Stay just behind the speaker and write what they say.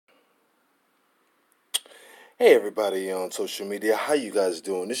Hey everybody on social media, how you guys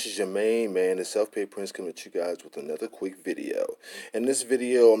doing? This is your main man, the Self-Paid Prince, coming at you guys with another quick video. In this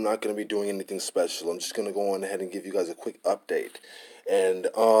video, I'm not going to be doing anything special. I'm just going to go on ahead and give you guys a quick update. And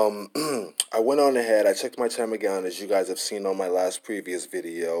I went on ahead, I checked my Chime account, as you guys have seen on my last previous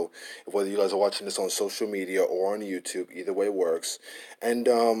video, whether you guys are watching this on social media or on YouTube, either way works. And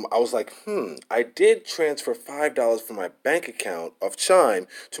I was like, I did transfer $5 from my bank account of Chime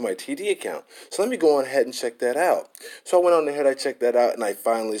to my TD account. So let me go on ahead and check that out. So I went on ahead, I checked that out, and I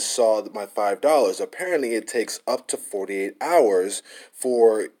finally saw that my $5. Apparently it takes up to 48 hours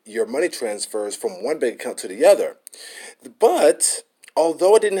for your money transfers from one bank account to the other. But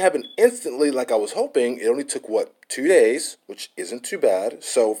although it didn't happen instantly like I was hoping, it only took, 2 days, which isn't too bad.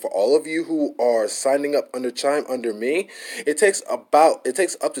 So for all of you who are signing up under Chime under me, it takes up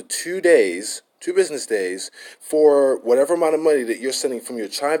to 2 days, 2 business days, for whatever amount of money that you're sending from your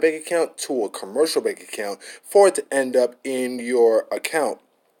Chime bank account to a commercial bank account for it to end up in your account.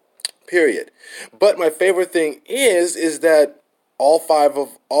 Period. But my favorite thing is that all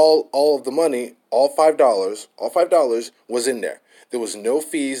of the money, all $5 was in there. There was no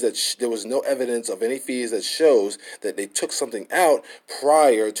fees there was no evidence of any fees that shows that they took something out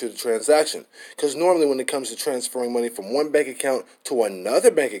prior to the transaction. Because normally when it comes to transferring money from one bank account to another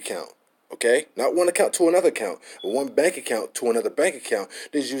bank account, okay, not one account to another account, but one bank account to another bank account,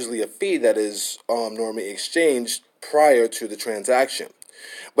 there's usually a fee that is normally exchanged prior to the transaction.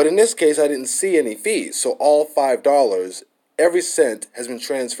 But in this case, I didn't see any fees, so all $5, every cent has been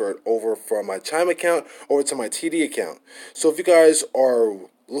transferred over from my Chime account over to my TD account. So if you guys are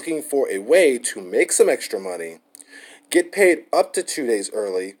looking for a way to make some extra money, get paid up to 2 days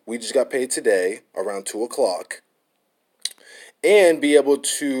early. We just got paid today around 2 o'clock. And be able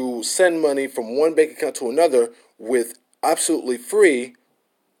to send money from one bank account to another with absolutely free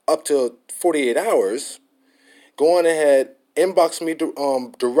up to 48 hours. Go on ahead, inbox me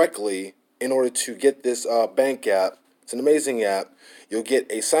directly in order to get this bank app. It's an amazing app. You'll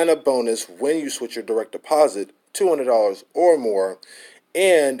get a sign-up bonus when you switch your direct deposit, $200 or more,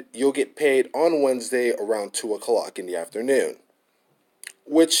 and you'll get paid on Wednesday around 2 o'clock in the afternoon,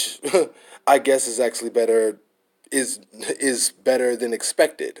 which I guess is actually better, is better than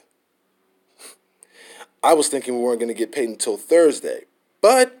expected. I was thinking we weren't going to get paid until Thursday,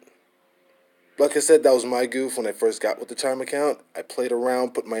 but like I said, that was my goof when I first got with the Chime account. I played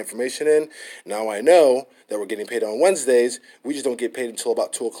around, put my information in. Now I know that we're getting paid on Wednesdays. We just don't get paid until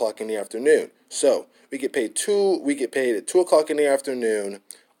about 2 o'clock in the afternoon. So we get paid at 2 o'clock in the afternoon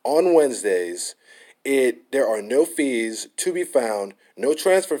on Wednesdays. There are no fees to be found, no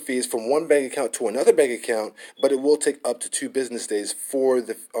transfer fees from one bank account to another bank account, but it will take up to 2 business days for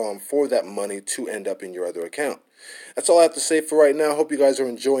that money to end up in your other account. That's all I have to say for right now. Hope you guys are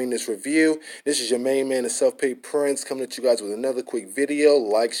enjoying this review. This is your main man, the Self-Paid Prince, coming at you guys with another quick video.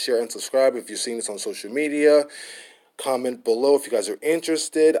 Like, share, and subscribe if you're seeing this on social media. Comment below if you guys are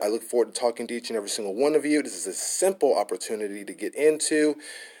interested. I look forward to talking to each and every single one of you. This is a simple opportunity to get into.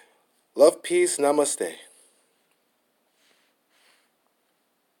 Love, peace, namaste.